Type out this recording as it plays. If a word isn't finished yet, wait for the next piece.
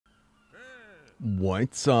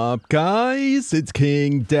What's up, guys? It's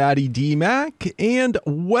KingDaddyDmac, and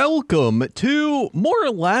welcome to more or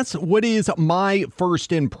less what is my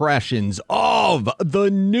first impressions of the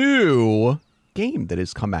new game that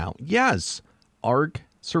has come out. Yes, ARK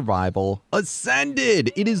Survival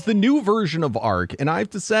Ascended. It is the new version of ARK, and I have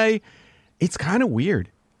to say, it's kind of weird.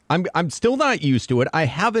 I'm still not used to it. I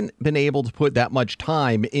haven't been able to put that much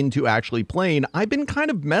time into actually playing. I've been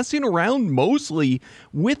kind of messing around mostly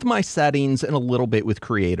with my settings and a little bit with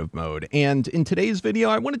creative mode. And in today's video,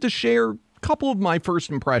 I wanted to share a couple of my first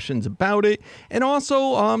impressions about it. And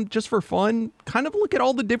also, just for fun, kind of look at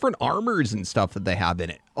all the different armors and stuff that they have in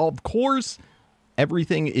it. Of course,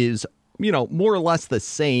 everything is, more or less the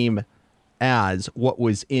same as what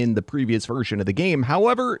was in the previous version of the game.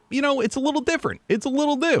 However, it's a little different. It's a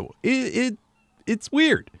little new. It's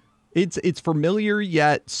weird. It's familiar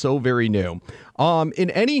yet so very new. In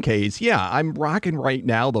any case, yeah, I'm rocking right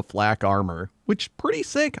now the flak armor, which pretty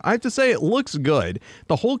sick. I have to say, it looks good.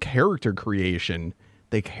 The whole character creation,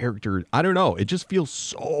 I don't know, it just feels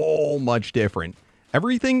so much different.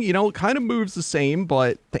 Everything, kind of moves the same,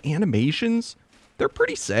 but the animations, they're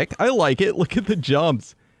pretty sick. I like it. Look at the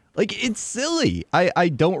jumps. Like, it's silly. I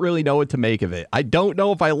don't really know what to make of it. I don't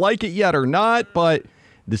know if I like it yet or not, but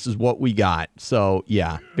this is what we got. So,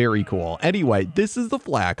 yeah, very cool. Anyway, this is the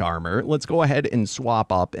flak armor. Let's go ahead and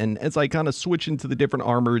swap up. And as I kind of switch into the different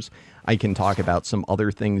armors, I can talk about some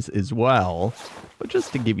other things as well. But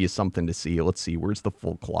just to give you something to see, let's see. Where's the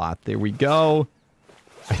full cloth? There we go.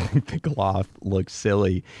 I think the cloth looks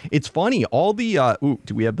silly. It's funny. All the,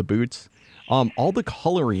 do we have the boots? All the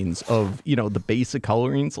colorings of, the basic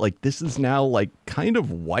colorings, like this is now like kind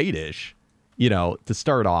of whitish, to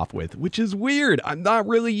start off with, which is weird. I'm not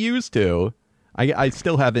really used to. I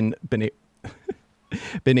still haven't been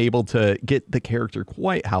able to get the character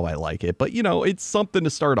quite how I like it, but it's something to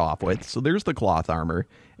start off with. So there's the cloth armor.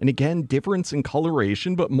 And again, difference in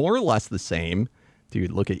coloration, but more or less the same.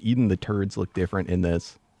 Dude, look at even the turds look different in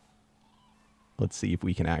this. Let's see if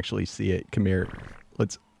we can actually see it. Come here.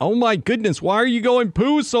 Oh my goodness, why are you going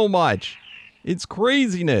poo so much? It's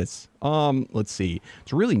craziness. Let's see.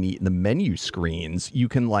 It's really neat. In the menu screens, you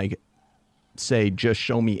can say, just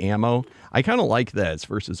show me ammo. I kind of like this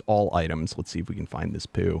versus all items. Let's see if we can find this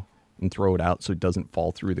poo and throw it out so it doesn't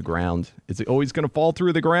fall through the ground. Is it always going to fall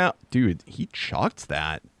through the ground? Dude, he chucked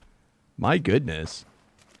that. My goodness.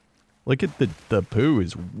 Look at the poo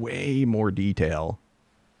is way more detail.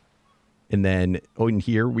 And then in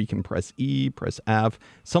here, we can press E, press F.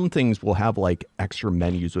 Some things will have extra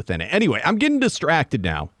menus within it. Anyway, I'm getting distracted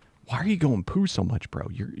now. Why are you going poo so much, bro?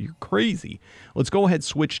 You're crazy. Let's go ahead and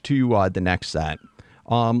switch to the next set.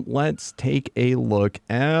 Let's take a look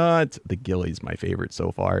at the ghillie's my favorite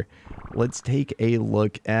so far. Let's take a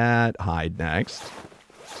look at hide next.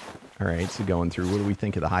 All right, so going through, what do we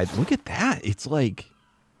think of the hide? Look at that. It's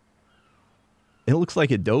it looks like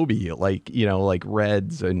Adobe, like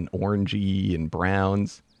reds and orangey and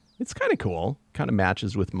browns. It's kind of cool. Kind of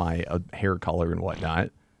matches with my hair color and whatnot.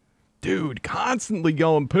 Dude, constantly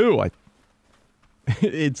going poo.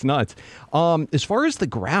 It's nuts. As far as the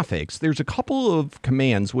graphics, there's a couple of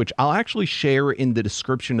commands which I'll actually share in the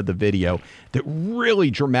description of the video that really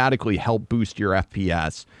dramatically help boost your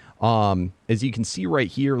FPS. As you can see right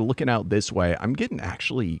here, looking out this way, I'm getting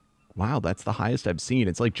actually... Wow, that's the highest I've seen.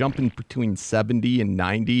 It's like jumping between 70 and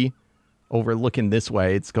 90. Over looking this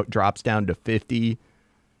way, it drops down to 50.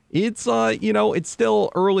 It's, it's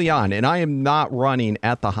still early on, and I am not running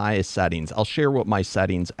at the highest settings. I'll share what my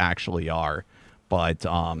settings actually are, but,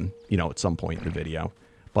 at some point in the video.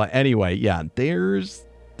 But anyway, yeah, there's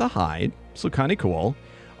the hide. So kind of cool.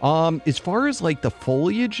 As far as, the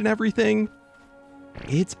foliage and everything,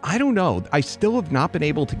 I don't know. I still have not been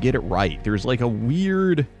able to get it right. There's, a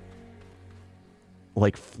weird...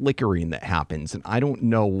 flickering that happens, and I don't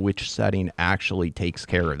know which setting actually takes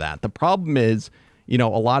care of that. The problem is, a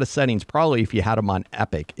lot of settings, probably if you had them on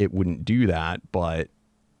Epic, it wouldn't do that, but,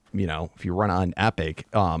 if you run on Epic,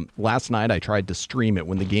 last night I tried to stream it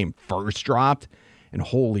when the game first dropped, and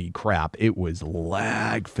holy crap, it was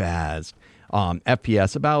lag fast.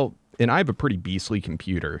 FPS about, and I have a pretty beastly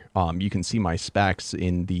computer. You can see my specs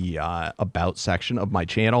in the about section of my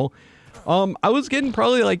channel. I was getting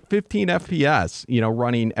probably 15 FPS,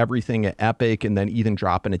 running everything at Epic and then even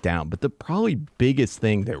dropping it down. But the probably biggest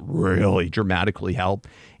thing that really dramatically helped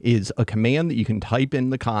is a command that you can type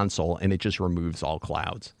in the console and it just removes all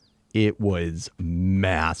clouds. It was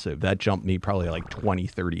massive. That jumped me probably 20,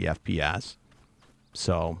 30 FPS.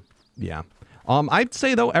 So, yeah. I'd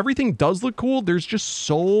say, though, everything does look cool. There's just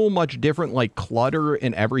so much different, clutter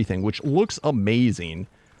and everything, which looks amazing.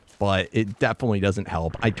 but it definitely doesn't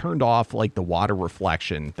help. I turned off like the water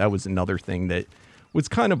reflection. That was another thing that was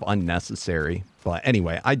kind of unnecessary. But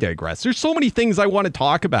anyway, I digress. There's so many things I want to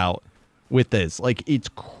talk about with this. Like, it's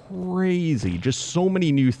crazy. Just so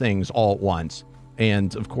many new things all at once.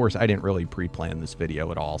 And of course, I didn't really pre-plan this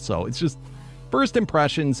video at all. So it's just first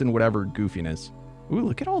impressions and whatever goofiness. Ooh,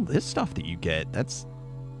 look at all this stuff that you get. That's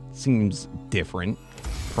seems different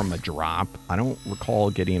from a drop. I don't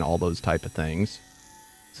recall getting all those type of things.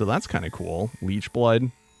 So that's kind of cool. Leech blood.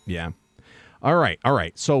 Yeah. All right. All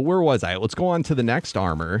right. So where was I? Let's go on to the next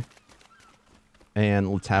armor. And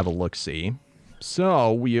let's have a look-see.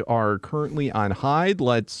 So we are currently on hide.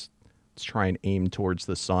 Let's try and aim towards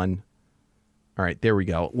the sun. All right. There we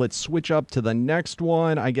go. Let's switch up to the next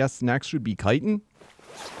one. I guess next would be chitin.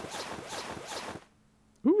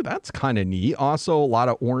 Ooh, that's kind of neat. Also, a lot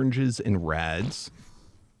of oranges and reds.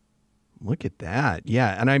 Look at that.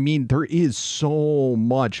 Yeah, and I mean, there is so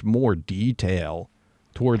much more detail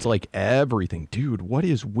towards, like, everything. Dude, what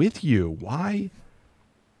is with you? Why?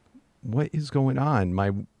 What is going on?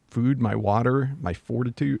 My food, my water, my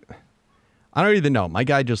fortitude? I don't even know. My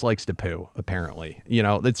guy just likes to poo, apparently. You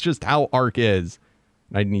know, that's just how ARK is.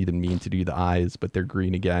 I didn't even mean to do the eyes, but they're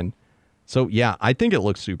green again. So, yeah, I think it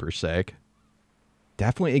looks super sick.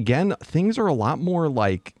 Definitely, again, things are a lot more,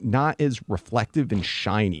 like, not as reflective and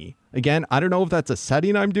shiny. Again, I don't know if that's a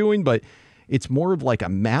setting I'm doing, but it's more of like a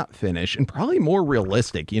matte finish and probably more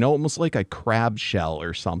realistic, you know, almost like a crab shell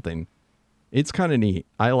or something. It's kind of neat.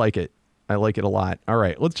 I like it. I like it a lot. All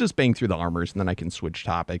right, let's just bang through the armors and then I can switch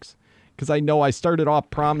topics because I know I started off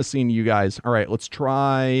promising you guys. All right, let's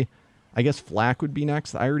try, I guess flak would be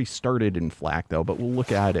next. I already started in flak though, but we'll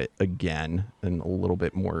look at it again in a little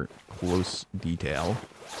bit more close detail.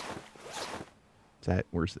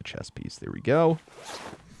 Where's the chest piece? There we go.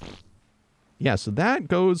 Yeah, so that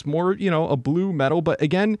goes more, you know, a blue metal, but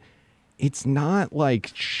again, it's not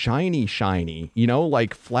like shiny, you know,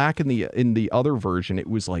 like flak in the other version, it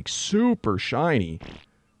was like super shiny.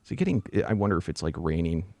 So I wonder if it's like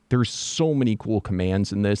raining. There's so many cool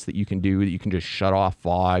commands in this that you can do, that you can just shut off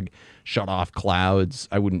fog, shut off clouds.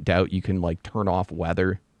 I wouldn't doubt you can like turn off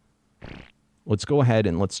weather. Let's go ahead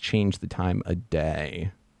and let's change the time of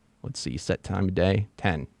day. Let's see, set time of day,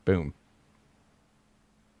 10, boom.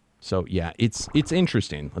 So, yeah, it's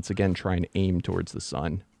interesting. Let's, again, try and aim towards the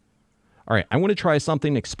sun. All right, I want to try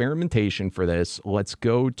something experimentation for this. Let's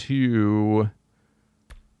go to,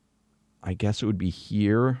 I guess it would be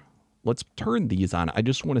here. Let's turn these on. I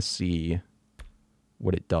just want to see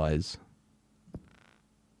what it does.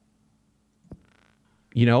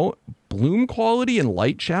 You know, bloom quality and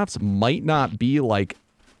light shafts might not be, like,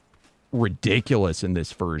 ridiculous in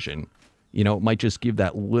this version. You know, it might just give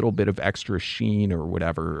that little bit of extra sheen or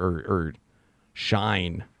whatever, or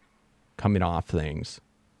shine coming off things.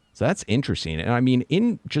 So that's interesting. And I mean,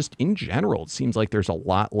 in general, it seems like there's a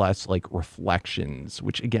lot less like reflections,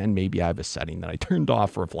 which again, maybe I have a setting that I turned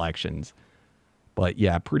off reflections. But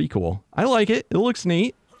yeah, pretty cool. I like it. It looks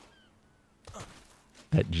neat.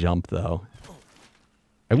 That jump though.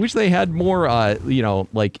 I wish they had more, you know,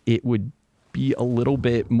 like it would be a little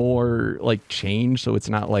bit more like changed so it's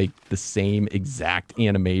not like the same exact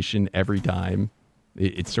animation every time.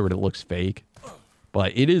 It sort of looks fake,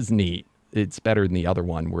 but it is neat. It's better than the other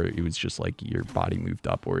one where it was just like your body moved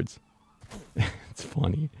upwards. It's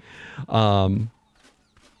funny.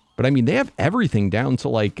 But I mean, they have everything down to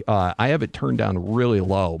like, I have it turned down really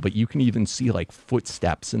low, but you can even see like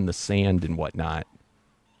footsteps in the sand and whatnot,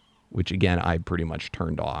 which again, I pretty much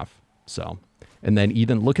turned off. So, and then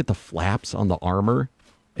even look at the flaps on the armor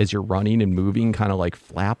as you're running and moving, kind of like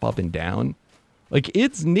flap up and down. Like,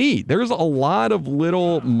 it's neat. There's a lot of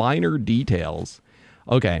little minor details.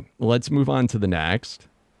 Okay, let's move on to the next.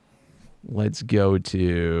 Let's go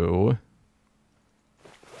to...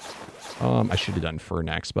 I should have done fur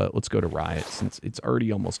next, but let's go to riot since it's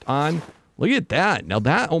already almost on. Look at that. Now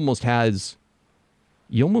that almost has...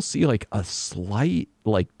 You almost see like a slight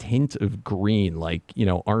like tint of green, like, you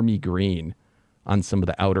know, army green on some of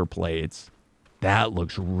the outer plates. That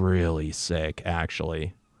looks really sick,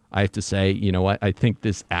 actually. I have to say, you know what? I think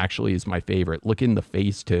this actually is my favorite. Look in the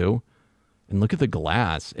face, too. And look at the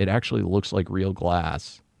glass. It actually looks like real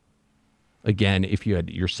glass. Again, if you had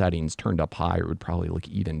your settings turned up higher, it would probably look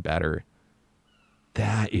even better.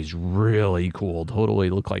 That is really cool. Totally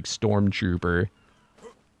look like Stormtrooper.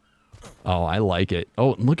 Oh, I like it.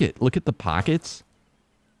 Oh, look at the pockets.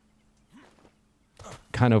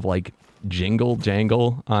 Kind of like jingle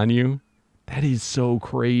jangle on you. That is so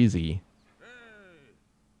crazy.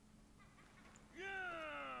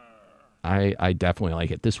 I definitely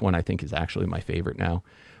like it. This one I think is actually my favorite now.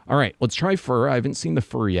 All right, let's try fur. I haven't seen the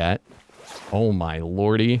fur yet. Oh, my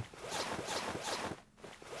lordy.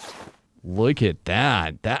 Look at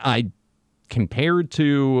that. Compared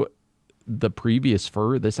to the previous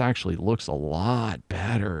fur, this actually looks a lot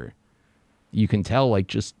better. You can tell, like,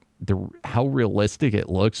 just how realistic it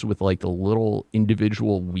looks with, like, the little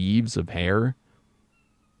individual weaves of hair.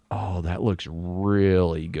 Oh, that looks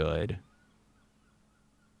really good.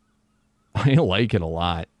 I like it a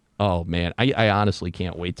lot. Oh, man. I honestly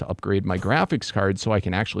can't wait to upgrade my graphics card so I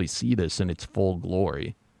can actually see this in its full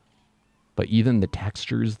glory. But even the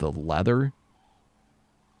textures, the leather,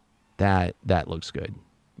 that looks good.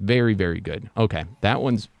 Very, very good. Okay, that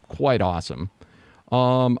one's quite awesome.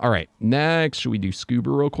 All right, next, should we do scuba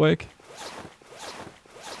real quick?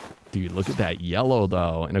 Dude, look at that yellow,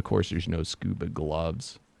 though. And, of course, there's no scuba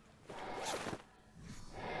gloves.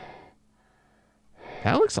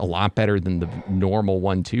 That looks a lot better than the normal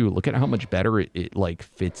one, too. Look at how much better it like,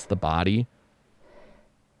 fits the body.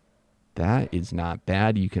 That is not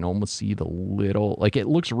bad. You can almost see the little... Like, it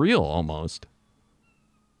looks real, almost.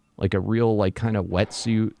 Like a real, like, kind of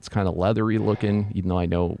wetsuit. It's kind of leathery looking, even though I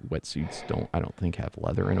know wetsuits I don't think have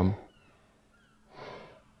leather in them.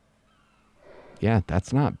 Yeah,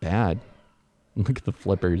 that's not bad. Look at the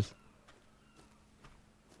flippers.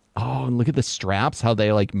 Oh, and look at the straps, how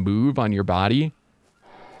they, like, move on your body.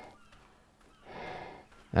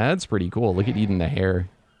 That's pretty cool. Look at even the hair.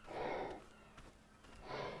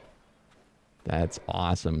 That's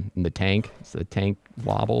awesome. And the tank. It's the tank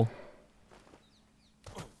wobble.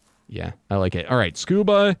 Yeah, I like it. All right,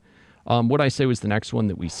 scuba. What I say was the next one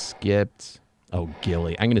that we skipped. Oh,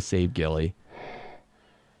 ghillie. I'm going to save ghillie.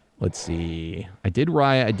 Let's see. I did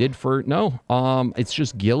Raya. I did fur. No, it's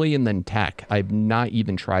just ghillie and then tech. I've not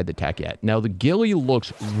even tried the tech yet. Now, the ghillie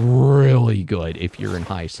looks really good if you're in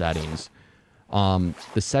high settings.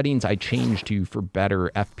 The settings I changed to for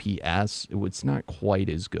better FPS, it's not quite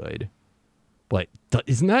as good. But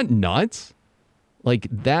isn't that nuts? Like,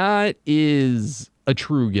 that is a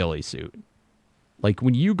true ghillie suit. Like,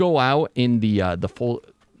 when you go out in the full,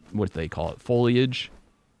 what do they call it, foliage,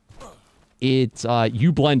 it's,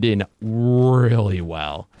 you blend in really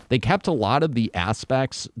well. They kept a lot of the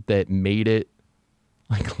aspects that made it,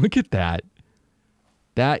 like, look at that.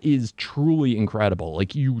 That is truly incredible.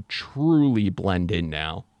 Like, you truly blend in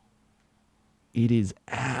now. It is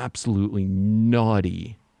absolutely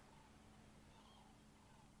nutty.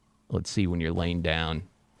 Let's see when you're laying down.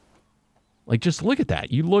 Like, just look at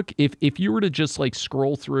that. You look, if you were to just, like,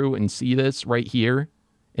 scroll through and see this right here,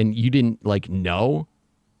 and you didn't, like, know,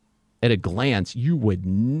 at a glance, you would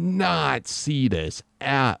not see this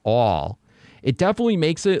at all. It definitely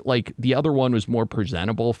makes it, like, the other one was more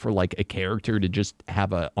presentable for, like, a character to just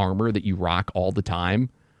have a armor that you rock all the time.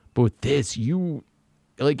 But with this,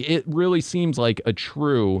 like, it really seems like a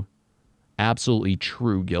true, absolutely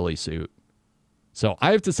true ghillie suit. So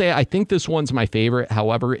I have to say, I think this one's my favorite.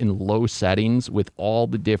 However, in low settings with all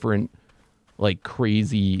the different, like,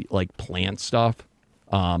 crazy, like, plant stuff,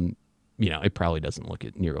 you know, it probably doesn't look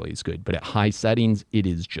nearly as good. But at high settings, it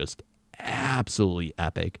is just absolutely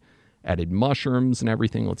epic. Added mushrooms and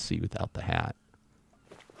everything. Let's see without the hat.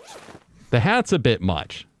 The hat's a bit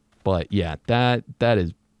much, but yeah, that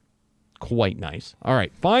is quite nice. All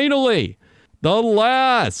right, finally, the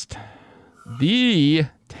last, the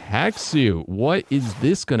tech suit. What is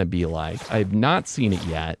this going to be like? I have not seen it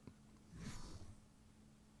yet.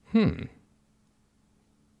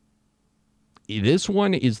 This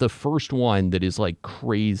one is the first one that is like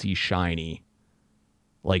crazy shiny.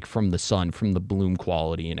 Like from the sun, from the bloom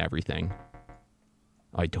quality and everything.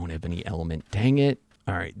 I don't have any element. Dang it.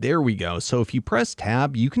 All right, there we go. So if you press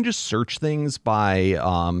tab, you can just search things by,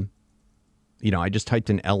 you know, I just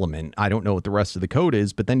typed an element. I don't know what the rest of the code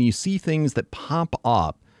is, but then you see things that pop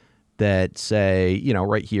up that say, you know,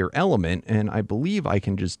 right here, element. And I believe I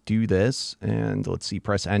can just do this and let's see,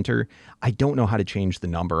 press enter. I don't know how to change the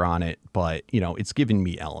number on it, but, you know, it's giving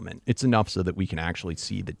me element. It's enough so that we can actually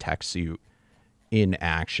see the tech suit in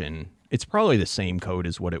action. It's probably the same code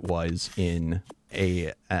as what it was in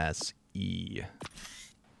ASE.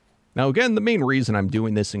 Now, again, the main reason I'm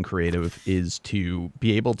doing this in creative is to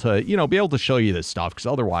be able to, you know, be able to show you this stuff, because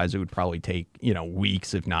otherwise it would probably take, you know,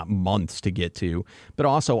 weeks, if not months to get to. But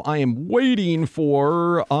also, I am waiting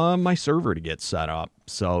for my server to get set up.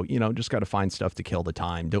 So, you know, just got to find stuff to kill the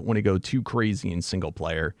time. Don't want to go too crazy in single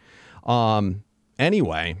player.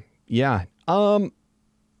 Anyway, yeah.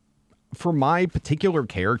 For my particular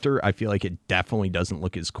character, I feel like it definitely doesn't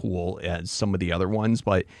look as cool as some of the other ones,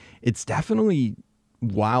 but it's definitely,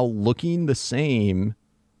 while looking the same,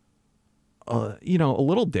 you know, a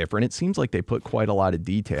little different. It seems like they put quite a lot of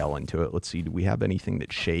detail into it. Let's see, do we have anything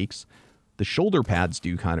that shakes? The shoulder pads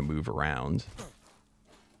do kind of move around.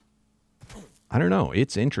 I don't know.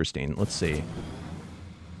 It's interesting. Let's see.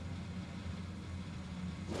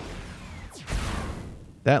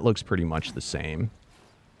 That looks pretty much the same.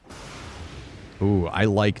 Ooh, I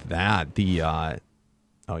like that. The,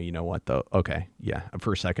 oh, you know what, though? Okay, yeah.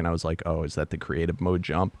 For a second, I was like, oh, is that the creative mode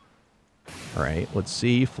jump? All right, let's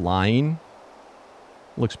see. Flying.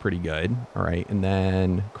 Looks pretty good. All right, and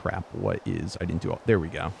then, crap, what is... I didn't do... There we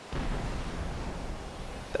go.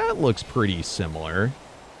 That looks pretty similar.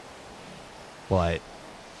 But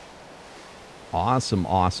awesome,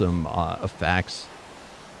 awesome effects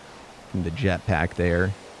in the jetpack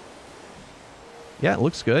there. Yeah, it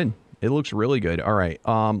looks good. It looks really good. All right,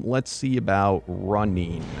 let's see about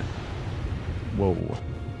running. Whoa.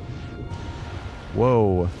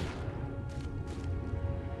 Whoa.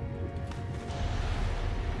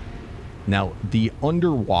 Now, the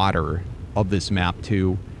underwater of this map,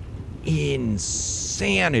 too,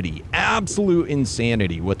 insanity. Absolute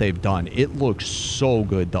insanity what they've done. It looks so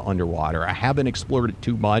good, the underwater. I haven't explored it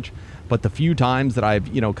too much, but the few times that I've,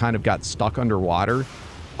 you know, kind of got stuck underwater,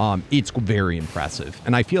 it's very impressive.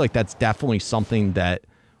 And I feel like that's definitely something that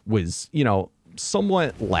was, you know,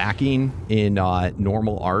 somewhat lacking in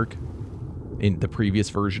normal ARK, in the previous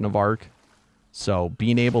version of ARK. So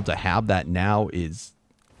being able to have that now is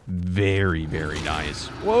very, very nice.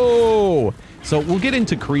 Whoa! So we'll get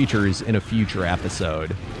into creatures in a future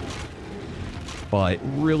episode. But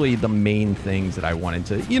really the main things that I wanted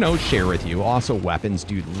to, you know, share with you. Also weapons,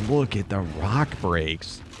 dude, look at the rock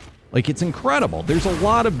breaks. Like, it's incredible. There's a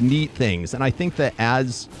lot of neat things. And I think that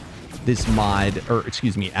as this mod, or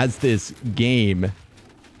excuse me, as this game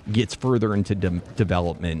gets further into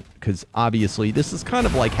development, because obviously this is kind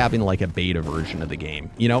of like having like a beta version of the game.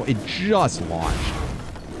 You know, it just launched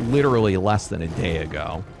literally less than a day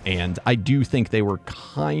ago. And I do think they were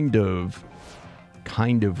kind of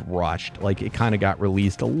rushed. Like, it kind of got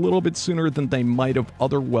released a little bit sooner than they might have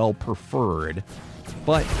otherwwise preferred.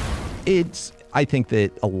 But I think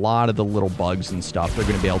that a lot of the little bugs and stuff they're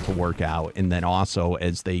going to be able to work out. And then also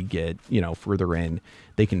as they get, you know, further in,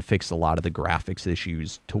 they can fix a lot of the graphics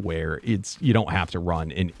issues to where you don't have to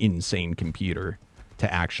run an insane computer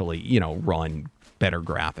to actually, you know, run better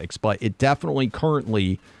graphics. But it definitely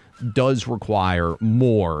currently does require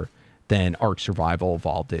more than ARK Survival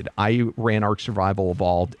Evolved did. I ran ARK Survival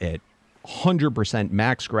Evolved at 100%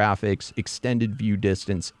 max graphics, extended view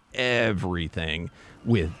distance, everything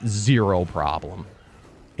with zero problem.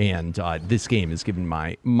 And this game is giving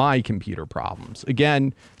my computer problems.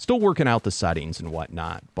 Again, still working out the settings and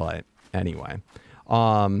whatnot, but anyway.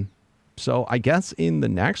 So I guess in the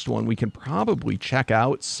next one, we can probably check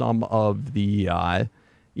out some of the,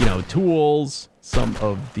 you know, tools, some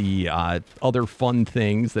of the other fun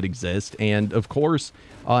things that exist, and of course,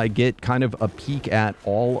 get kind of a peek at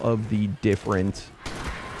all of the different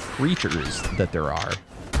creatures that there are.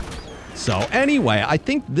 So anyway, I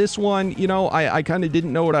think this one, you know, I kind of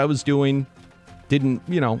didn't know what I was doing. Didn't,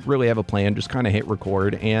 you know, really have a plan, just kind of hit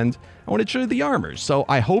record, and I wanted to show you the armors. So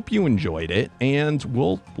I hope you enjoyed it, and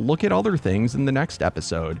we'll look at other things in the next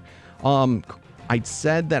episode. I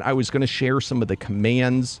said that I was going to share some of the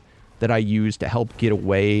commands that I use to help get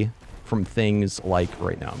away from things like,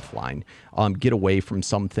 right now I'm flying, get away from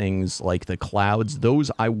some things like the clouds.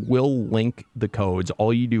 Those, I will link the codes.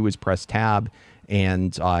 All you do is press tab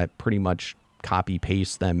and pretty much copy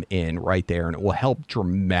paste them in right there, and it will help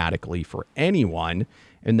dramatically for anyone.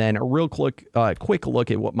 And then a real quick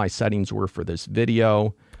look at what my settings were for this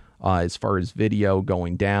video. As far as video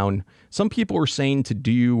going down, some people were saying to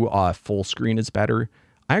do full screen is better.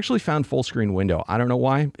 I actually found full screen window. I don't know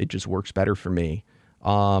why. It just works better for me.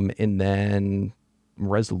 And then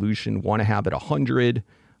resolution, want to have it 100.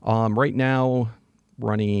 Right now,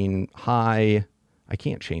 running high. I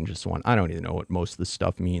can't change this one. I don't even know what most of this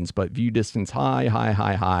stuff means, but view distance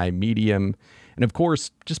high, medium. And of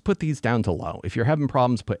course, just put these down to low. If you're having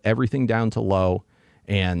problems, put everything down to low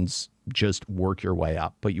and just work your way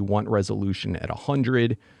up. But you want resolution at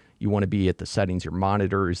 100. You want to be at the settings your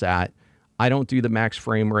monitor is at. I don't do the max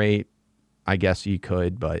frame rate. I guess you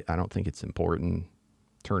could, but I don't think it's important.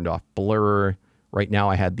 Turned off blur. Right now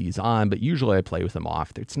I had these on, but usually I play with them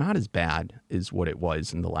off. It's not as bad as what it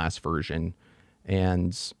was in the last version.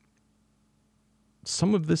 And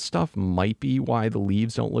some of this stuff might be why the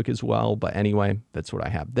leaves don't look as well. But anyway, that's what I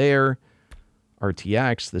have there.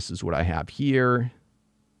 RTX, this is what I have here.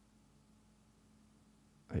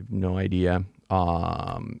 I have no idea.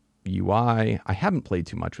 UI, I haven't played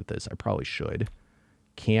too much with this. I probably should.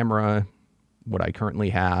 Camera, what I currently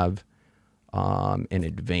have. and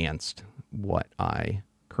advanced what I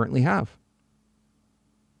currently have.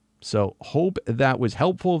 So hope that was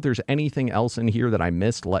helpful. If there's anything else in here that I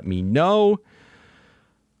missed, let me know.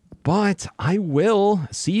 But I will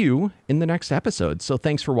see you in the next episode. So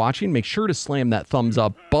thanks for watching. Make sure to slam that thumbs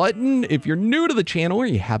up button. If you're new to the channel or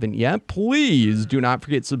you haven't yet, please do not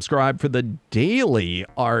forget to subscribe for the daily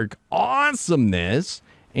ARK awesomeness.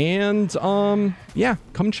 And yeah,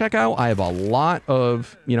 come check out. I have a lot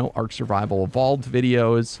of, ARK Survival Evolved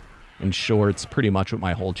videos and shorts, pretty much what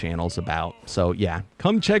my whole channel's about. So yeah,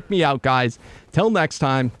 come check me out, guys. Till next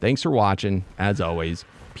time, thanks for watching. As always,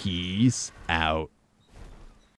 peace out.